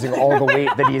losing all the weight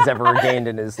that he's ever gained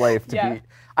in his life.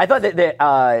 I thought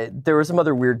that there were some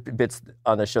other weird bits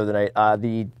on the show tonight.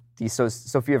 The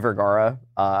Sofia Vergara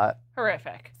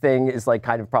horrific thing is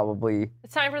kind of probably.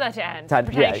 It's time for that to end.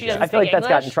 I feel like that's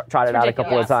gotten trotted out a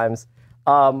couple of times.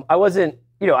 I wasn't.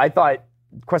 I thought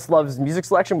Questlove's music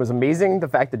selection was amazing. The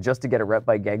fact that Just to Get a Rep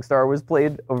by Gangstar was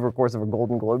played over the course of a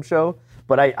Golden Globe show.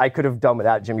 But I could have done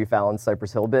without Jimmy Fallon's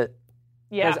Cypress Hill bit.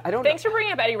 Yeah. I don't Thanks for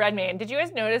bringing up Eddie Redmayne. Did you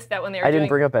guys notice that when they were I didn't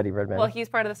bring up Eddie Redmayne. Well, he's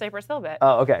part of the Cypress Hill bit.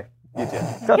 Oh, okay. You did.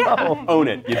 Yeah. Own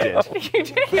it. You did. You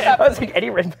did. I was like, Eddie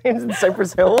Redmayne's in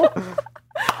Cypress Hill?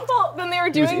 Well, when they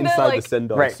were He was doing the inside like the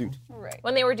send-off Right. suit. Right.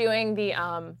 when they were doing the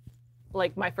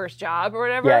like my first job or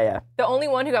whatever. Yeah. The only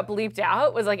one who got bleeped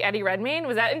out was like Eddie Redmayne.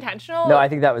 Was that intentional? No, I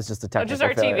think that was just a Oh, technical just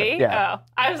our failure. TV? Yeah. Oh.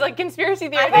 I was like, conspiracy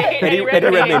theory. They hate Eddie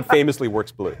Redmayne. Redmayne famously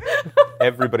works blue.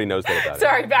 Everybody knows that about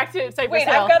Sorry, back to Cypress Wait,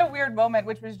 Hill. I've got a weird moment,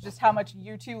 which was just how much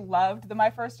you two loved the My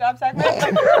First Job segment.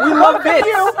 Like, We love bits.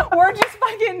 we're just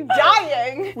fucking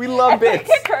dying. We love at the bits.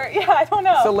 kicker. Yeah, I don't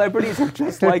know. Celebrities are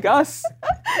just like us.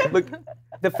 Look,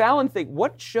 the Fallon thing.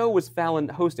 What show was Fallon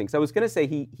hosting? Because I was going to say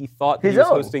he thought that His he was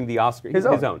own. hosting the Oscars. His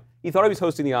own. He thought he was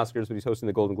hosting the Oscars, but he was hosting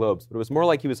the Golden Globes. But it was more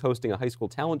like he was hosting a high school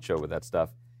talent show with that stuff.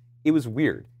 It was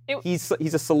weird. He's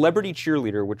a celebrity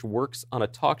cheerleader, which works on a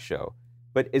talk show.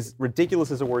 But as ridiculous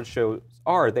as award shows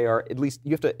are, they are, at least,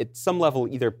 you have to, at some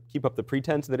level, either keep up the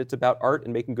pretense that it's about art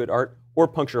and making good art, or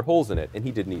puncture holes in it, and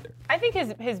he didn't either. I think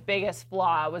his biggest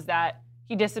flaw was that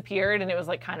he disappeared and it was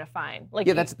like kind of fine. Like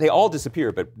Yeah, they all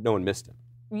disappear, but no one missed him.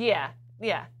 Yeah. It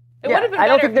Yeah, would have been I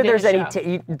don't better think that if there's he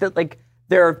any didn't show. like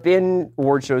there have been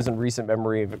award shows in recent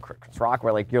memory of Chris Rock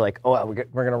where like you're like, oh,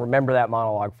 we're gonna remember that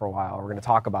monologue for a while. We're gonna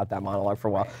talk about that monologue for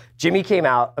a while. Jimmy came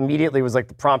out immediately, was like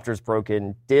the prompter's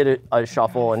broken, did a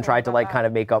shuffle and tried to like kind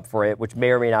of make up for it, which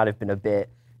may or may not have been a bit.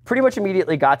 Pretty much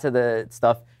immediately got to the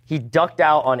stuff. He ducked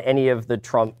out on any of the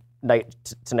Trump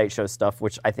Tonight Show stuff,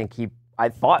 which I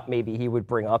thought maybe he would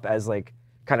bring up as like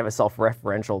kind of a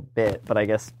self-referential bit, but I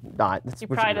guess not. He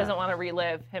probably doesn't want to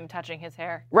relive him touching his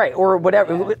hair. Right, or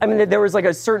whatever. I mean, there was like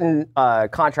a certain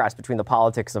contrast between the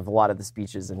politics of a lot of the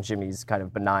speeches and Jimmy's kind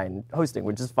of benign hosting,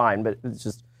 which is fine, but it's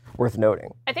just worth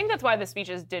noting. I think that's why the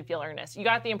speeches did feel earnest. You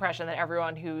got the impression that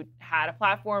everyone who had a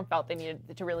platform felt they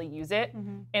needed to really use it.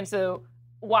 Mm-hmm. And so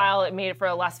while it made it for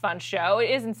a less fun show, it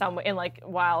is in some way,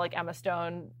 while like Emma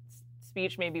Stone's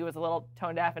speech maybe was a little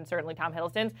tone deaf, and certainly Tom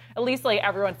Hiddleston's, at least like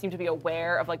everyone seemed to be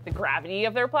aware of like the gravity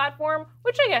of their platform,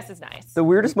 which I guess is nice. The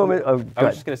weirdest moment of... I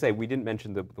was just going to say, we didn't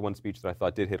mention the one speech that I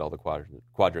thought did hit all the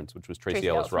quadrants, which was Tracy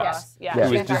Ellis Ross. Yeah.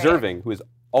 Who is deserving, who is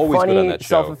always funny, good on that show.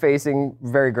 self-effacing,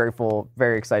 very grateful,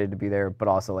 very excited to be there, but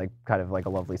also like kind of like a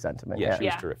lovely sentiment. Yeah, she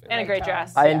was terrific. And a great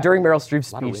dress. And during Meryl Streep's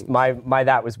speech, my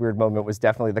that was weird moment was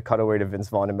definitely the cutaway to Vince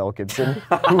Vaughn and Mel Gibson,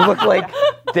 who looked like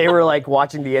they were like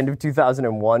watching the end of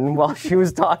 2001 while she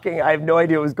was talking. I have no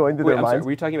idea what was going through their I'm minds. sorry,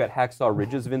 were you talking about Hacksaw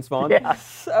Ridge's Vince Vaughn?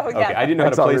 Yes. Oh, yeah. Okay, I didn't know how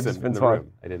to Hacksaw place Ridge's him in Vince the Vaughn.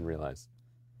 room. I didn't realize.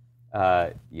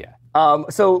 Yeah.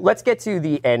 So let's get to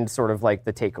the end, sort of like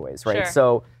the takeaways, right? Sure.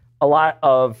 So a lot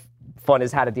of fun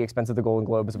is had at the expense of the Golden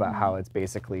Globes about how it's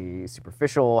basically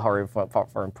superficial, how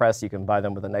for press you can buy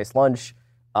them with a nice lunch,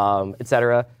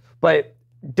 etc. But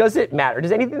does it matter?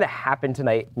 Does anything that happened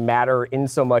tonight matter in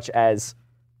so much as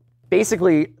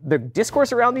basically the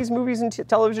discourse around these movies and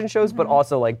television shows, but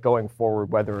also like going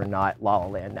forward, whether or not La La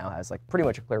Land now has like pretty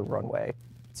much a clear runway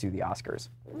to the Oscars?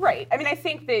 Right. I mean, I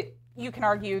think that you can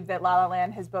argue that La La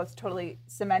Land has both totally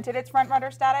cemented its front-runner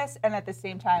status, and at the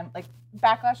same time, like,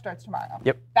 Backlash starts tomorrow.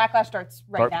 Yep. Backlash starts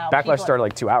right now. Backlash People started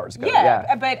like 2 hours ago.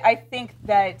 Yeah, but I think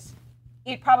that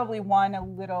it probably won a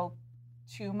little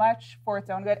too much for its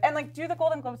own good. And, like, do the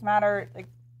Golden Globes matter? Like,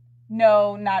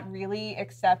 no, not really,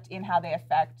 except in how they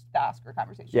affect the Oscar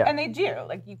conversation. Yeah. And they do.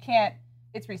 Like, you can't,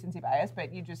 it's recency bias, but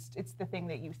it's the thing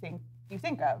that you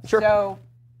think of. Sure. So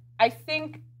I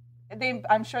think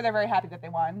I'm sure they're very happy that they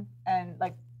won. And,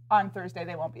 like, on Thursday,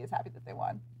 they won't be as happy that they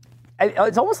won.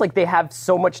 It's almost like they have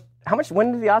so much.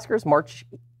 When did the Oscars? March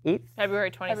 8th?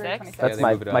 February 26th. February 26th. That's they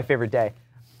move it up. my favorite day.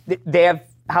 They have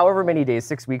however many days,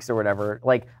 6 weeks or whatever.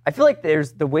 Like, I feel like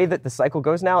there's the way that the cycle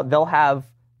goes now, they'll have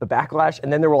the Backlash,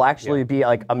 and then there will actually be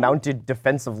like a mounted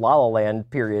defense of La La Land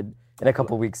period in a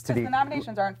couple weeks to Because the the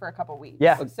nominations aren't for a couple weeks.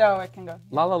 Yeah. So it can go.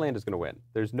 La La Land is going to win.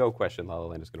 There's no question La La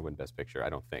Land is going to win Best Picture, I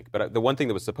don't think. But the one thing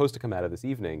that was supposed to come out of this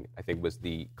evening, I think, was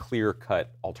the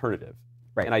clear-cut alternative.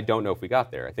 Right. And I don't know if we got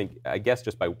there. I guess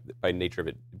just by nature of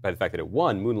it, by the fact that it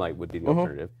won, Moonlight would be the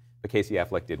alternative. But Casey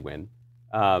Affleck did win.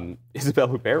 Isabelle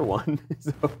Huppert won,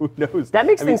 so who knows? That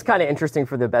makes things kind of interesting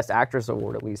for the Best Actress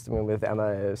award, at least. I mean, with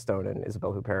Emma Stone and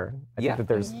Isabelle Huppert. I think that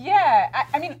there's... Yeah.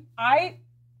 I mean, I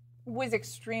was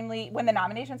when the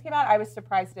nominations came out, I was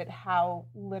surprised at how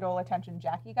little attention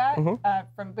Jackie got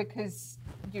because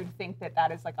you'd think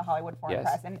that is like a Hollywood foreign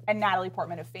press. And Natalie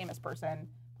Portman, a famous person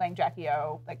playing Jackie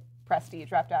O, like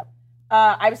prestige wrapped up.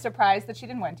 I was surprised that she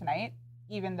didn't win tonight,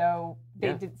 even though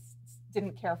they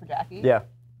didn't care for Jackie. Yeah.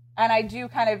 And I do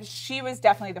she was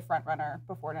definitely the front runner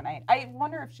before tonight. I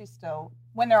wonder if she's still,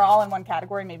 when they're all in one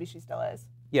category, maybe she still is.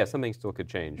 Yeah, something still could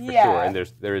change for sure. And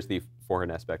there is the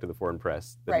foreign aspect of the foreign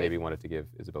press that maybe wanted to give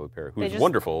Isabelle Huppert, who's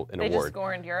wonderful, an award. They just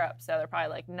scorned Europe, so they're probably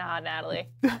like, nah, Natalie.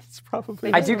 That's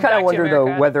probably. I do kind of wonder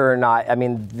though whether or not. I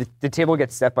mean, the table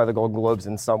gets set by the Golden Globes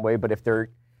in some way, but if they're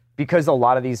because a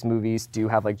lot of these movies do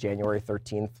have like January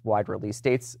 13th wide release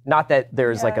dates. Not that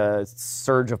there's like a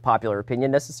surge of popular opinion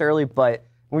necessarily, but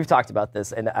we've talked about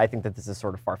this, and I think that this is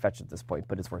sort of far-fetched at this point,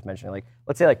 but it's worth mentioning. Like,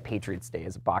 let's say like Patriots Day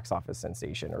is a box office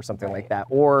sensation or something like that.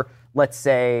 Or let's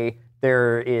say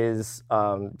there is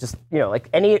just, like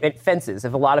any Fences.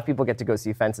 If a lot of people get to go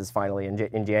see Fences finally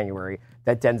in January,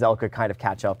 that Denzel could kind of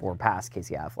catch up or pass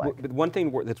Casey Affleck. But one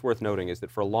thing that's worth noting is that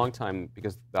for a long time,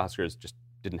 because the Oscars just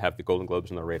didn't have the Golden Globes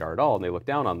on their radar at all, and they looked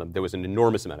down on them, there was an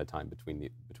enormous amount of time between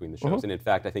the shows. And in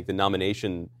fact, I think the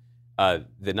nominations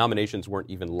weren't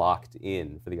even locked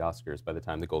in for the Oscars by the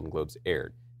time the Golden Globes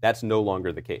aired. That's no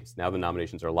longer the case. Now the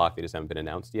nominations are locked, they just haven't been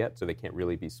announced yet, so they can't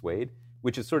really be swayed,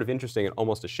 which is sort of interesting and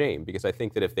almost a shame, because I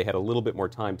think that if they had a little bit more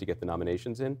time to get the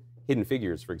nominations in, Hidden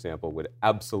Figures, for example, would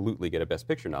absolutely get a Best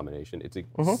Picture nomination. It's a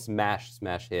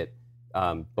smash hit.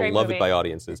 Beloved by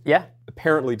audiences. Yeah.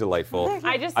 Apparently delightful.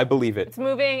 I believe it. It's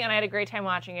moving, and I had a great time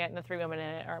watching it, and the three women in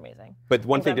it are amazing. But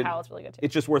one thing, really good too.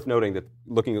 It's just worth noting that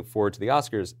looking forward to the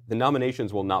Oscars, the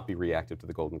nominations will not be reactive to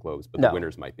the Golden Globes, but the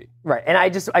winners might be. Right, and I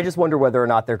just wonder whether or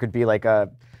not there could be like a,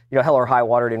 Hell or High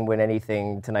Water didn't win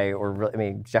anything tonight, or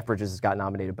Jeff Bridges got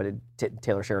nominated, but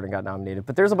Taylor Sheridan got nominated.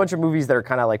 But there's a bunch of movies that are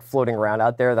kind of like floating around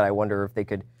out there that I wonder if they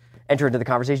could enter into the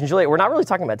conversation. Juliet, we're not really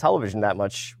talking about television that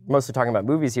much, mostly talking about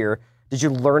movies here. Did you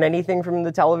learn anything from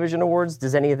the television awards?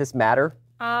 Does any of this matter?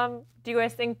 Do you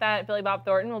guys think that Billy Bob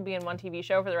Thornton will be in one TV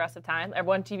show for the rest of time, or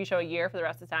one TV show a year for the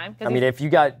rest of time? If you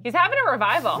got... He's having a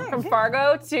revival from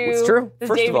Fargo to... It's true.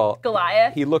 First of all,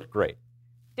 Goliath. He looked great.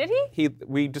 Did he?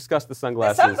 We discussed the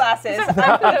sunglasses. The sunglasses.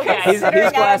 Okay. His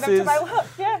glasses. To my look.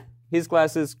 Yeah. His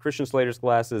glasses, Christian Slater's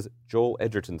glasses, Joel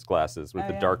Edgerton's glasses with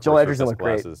the dark Joel Edgerton looked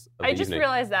glasses. I just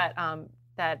realized that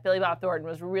that Billy Bob Thornton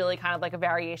was really kind of like a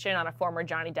variation on a former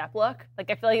Johnny Depp look.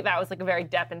 Like, I feel like that was like a very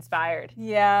Depp-inspired.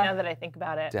 Yeah. Now that I think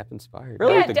about it. Depp-inspired.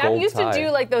 Really? Yeah, Depp used to do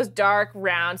like those dark,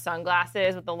 round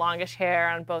sunglasses with the longish hair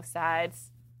on both sides.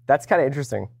 That's kind of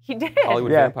interesting. He did.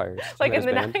 Hollywood Vampires. Like in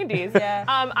the 90s. Yeah.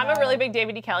 I'm a really big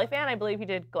David E. Kelly fan. I believe he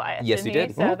did Goliath. Yes, he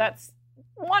did. So that's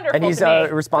wonderful. And he's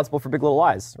responsible for Big Little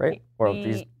Lies, right?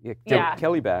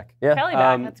 Kelly back. Yeah. Kelly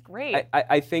back. That's great.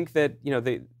 I think that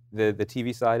the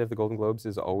TV side of the Golden Globes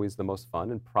is always the most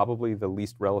fun and probably the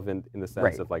least relevant in the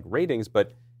sense of like ratings,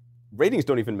 but ratings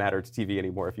don't even matter to TV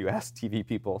anymore if you ask TV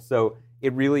people. So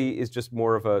it really is just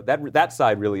more of a, that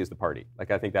side really is the party.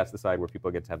 Like, I think that's the side where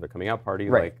people get to have their coming out party.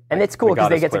 Right. And it's cool because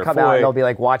they get to come out and they'll be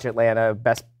like, watch Atlanta,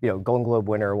 best, Golden Globe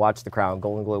winner, watch The Crown,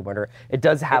 Golden Globe winner. It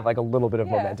does have like a little bit of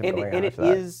momentum going on. And it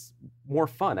is more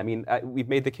fun. I mean, we've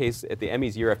made the case at the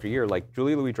Emmys year after year, like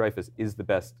Julia Louis-Dreyfus is the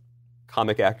best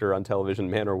comic actor on television,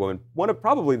 man or woman, one of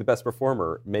probably the best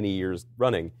performer many years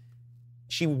running.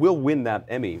 She will win that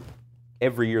Emmy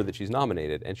every year that she's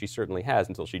nominated, and she certainly has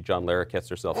until she John Larroquettes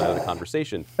herself out of the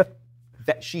conversation.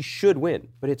 That she should win,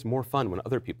 but it's more fun when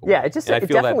other people win. Yeah, it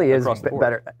definitely is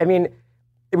better. I mean,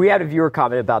 we had a viewer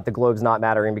comment about the Globes not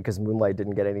mattering because Moonlight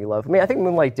didn't get any love. I mean, I think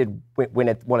Moonlight did win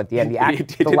one at the end.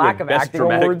 The lack of best acting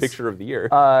dramatic awards picture of the year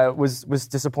was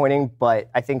disappointing, but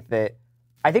I think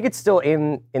it's still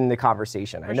in the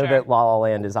conversation. I know that La La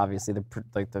Land is obviously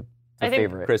the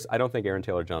favorite. Chris, I don't think Aaron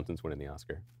Taylor Johnson's winning the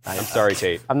Oscar. I'm sorry,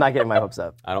 Tate. I'm not getting my hopes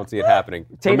up. I don't see it happening.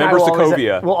 Tate Remember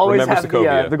Sokovia. We'll always have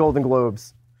the Golden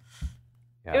Globes.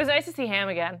 Yeah. It was nice to see Ham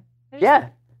again.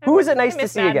 Who was it nice to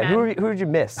see again? Who did you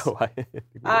miss? It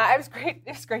was great.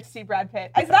 It was great to see Brad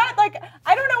Pitt. It's not like,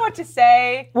 I don't know what to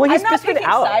say. Well, he's I'm not picking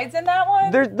out. sides in that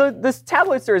one. The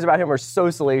tabloid stories about him are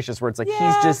so salacious, where it's like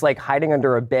he's just like hiding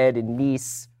under a bed in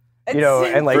Nice,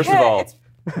 and like. First of all,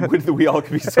 we all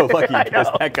could be so lucky because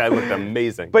that guy looked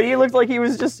amazing. But he looked like he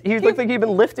looked like he'd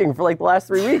been lifting for like the last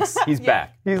 3 weeks. He's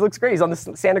back. He looks great. He's on the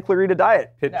Santa Clarita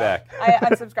diet. Pitt back. I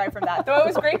unsubscribed from that. Though it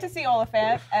was great to see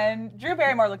Oliphant, and Drew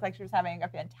Barrymore looked like she was having a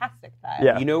fantastic time.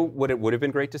 Yeah. You know what it would have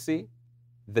been great to see?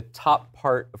 The top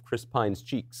part of Chris Pine's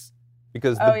cheeks.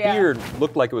 Because the beard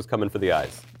looked like it was coming for the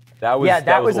eyes. That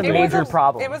was a major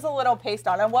problem. It was a little paste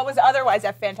on, and what was otherwise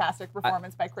a fantastic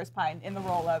performance by Chris Pine in the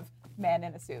role of man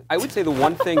in a suit. I would say the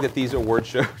one thing that these award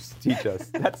shows teach us,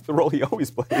 that's the role he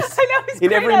always plays. I know, he's in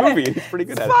great every at movie. It. He's pretty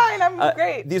good it's at fine, it. I'm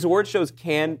great. These award shows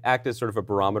can act as sort of a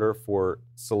barometer for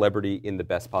celebrity in the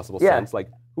best possible sense.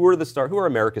 Like, who are the stars? Who are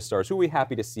America's stars? Who are we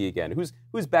happy to see again?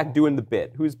 Who's back doing the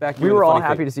bit? Who's back doing the funny We were all thing?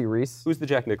 happy to see Reese. Who's the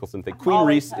Jack Nicholson thing? Queen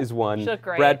Reese is one. She looked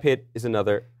great. Brad Pitt is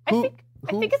another. I think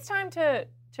it's time to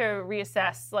to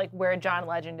reassess like where John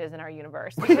Legend is in our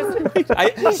universe because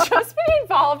he's just been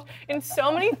involved in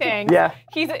so many things. Yeah.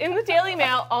 He's in the Daily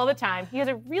Mail all the time. He has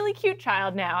a really cute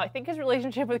child now. I think his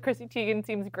relationship with Chrissy Teigen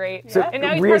seems great. So and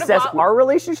now he's reassess part of our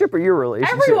relationship or your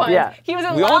relationship? Everyone. Yeah. He was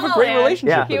in We La all have La a great Land.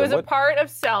 relationship Yeah. He with was him. a part of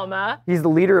Selma. He's the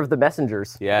leader of the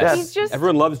Messengers. Yes. He's just-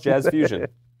 Everyone loves jazz fusion.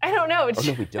 I don't know. Oh,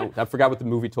 no, we don't. I forgot what the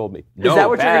movie told me. Is that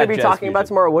what you're going to be jazz talking about fusion.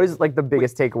 tomorrow? What is like the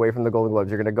biggest takeaway from the Golden Globes?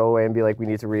 You're going to go away and be like, we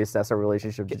need to reassess our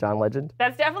relationship to John Legend?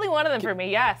 That's definitely one of them for me,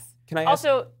 yes. Can I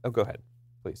also, ask? Oh, go ahead,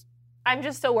 please. I'm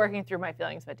just still working through my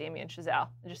feelings about Damien Chazelle,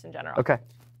 just in general. Okay.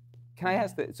 Can I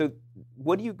ask that? So,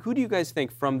 who do you guys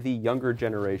think from the younger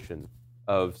generation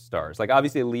of stars? Like,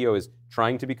 obviously, Leo is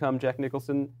trying to become Jack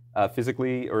Nicholson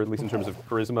physically, or at least in terms of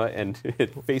charisma and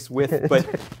face width, but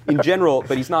in general,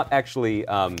 but he's not actually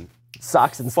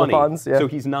Socks and funny. slip-ons. Yeah. So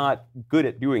he's not good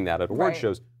at doing that at award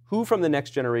shows. Who from the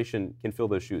next generation can fill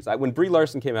those shoes? When Brie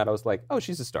Larson came out, I was like, oh,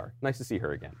 she's a star. Nice to see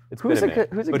her again. Who's a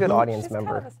good audience She's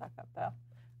member? kind of a suck-up, though.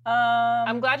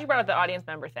 I'm glad you brought up the audience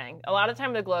member thing. A lot of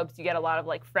time at the Globes, you get a lot of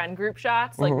like friend group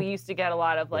shots. Like we used to get a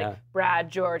lot of like Brad,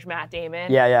 George, Matt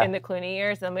Damon in the Clooney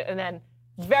years, and then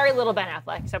very little Ben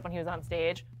Affleck, except when he was on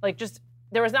stage. Like just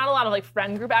there was not a lot of like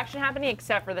friend group action happening,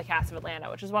 except for the cast of Atlanta,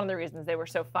 which is one of the reasons they were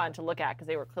so fun to look at because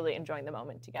they were clearly enjoying the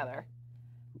moment together.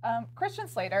 Christian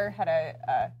Slater had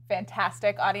a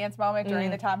fantastic audience moment during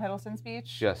the Tom Hiddleston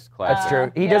speech. Just classic. That's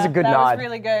true. He does a good that nod. was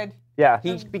really good. Yeah.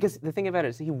 Because the thing about it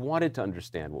is he wanted to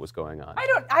understand what was going on.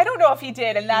 I don't know if he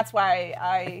did, and that's why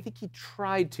I think he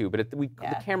tried to, but the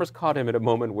cameras caught him at a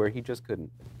moment where he just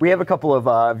couldn't. We have a couple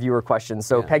of viewer questions.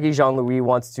 So Peggy Jean-Louis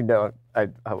wants to know, I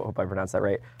hope I pronounced that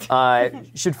right,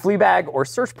 should Fleabag or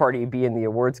Search Party be in the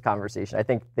awards conversation? I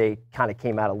think they kind of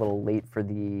came out a little late for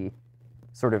the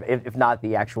sort of, if not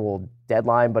the actual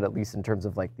deadline, but at least in terms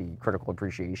of like the critical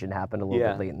appreciation happened a little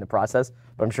bit late in the process.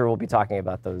 But I'm sure we'll be talking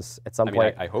about those at some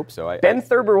point. I hope so. Ben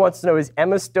Thurber wants to know, is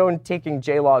Emma Stone taking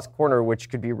J-Law's corner, which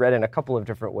could be read in a couple of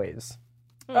different ways?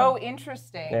 Oh,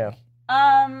 interesting. Yeah.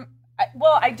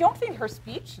 Well, I don't think her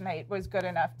speech tonight was good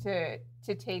enough to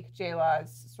take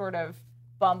J-Law's sort of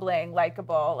bumbling,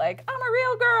 likable, like I'm a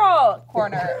real girl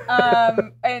corner.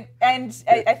 And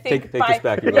I think take us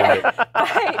back.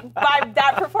 By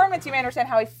that performance, you may understand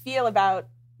how I feel about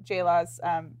J-Law's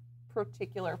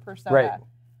particular persona.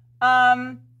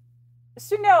 Right.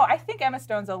 So no, I think Emma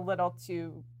Stone's a little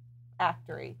too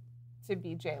actory to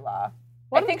be J-Law.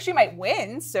 I think she might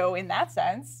win, so in that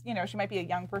sense, she might be a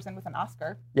young person with an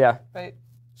Oscar. Yeah. But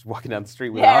just walking down the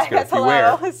street with an Oscar. Yes,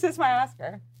 hello, this is my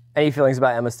Oscar. Any feelings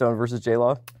about Emma Stone versus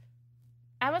J-Law?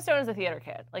 Emma Stone is a theater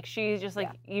kid. Like she's just like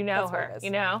her.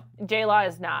 J-Law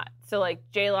is not. So like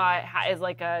J-Law is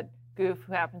like a goof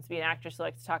who happens to be an actress who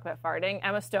likes to talk about farting.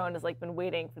 Emma Stone has like been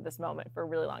waiting for this moment for a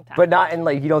really long time. But not in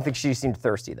like, you don't think she seemed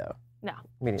thirsty though? No.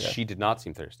 Me neither. She did not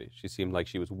seem thirsty. She seemed like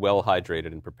she was well hydrated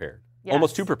and prepared. Yes.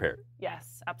 Almost too prepared.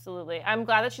 Yes, absolutely. I'm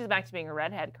glad that she's back to being a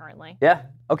redhead currently. Yeah.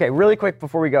 Okay, really quick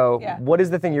before we go, what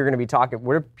is the thing you're going to be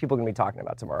what are people going to be talking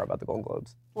about tomorrow about the Golden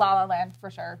Globes? La La Land,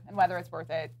 for sure, and whether it's worth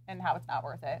it and how it's not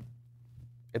worth it.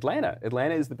 Atlanta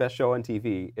is the best show on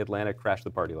TV. Atlanta crashed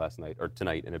the party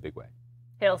tonight in a big way.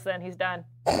 Hiddleston, he's done.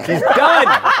 He's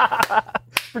done!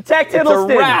 Protect Hiddleston!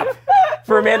 It's a wrap!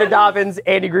 For Amanda Dobbins,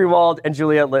 Andy Greenwald, and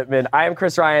Juliet Litman, I am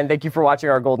Chris Ryan. Thank you for watching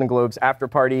our Golden Globes after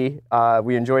party.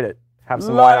 We enjoyed it. Have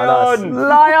some wine on us.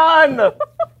 Lion!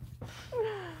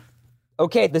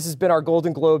 Okay, this has been our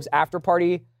Golden Globes after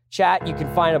party chat. You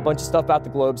can find a bunch of stuff about the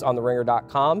Globes on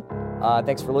theringer.com.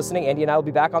 Thanks for listening. Andy and I will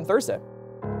be back on Thursday.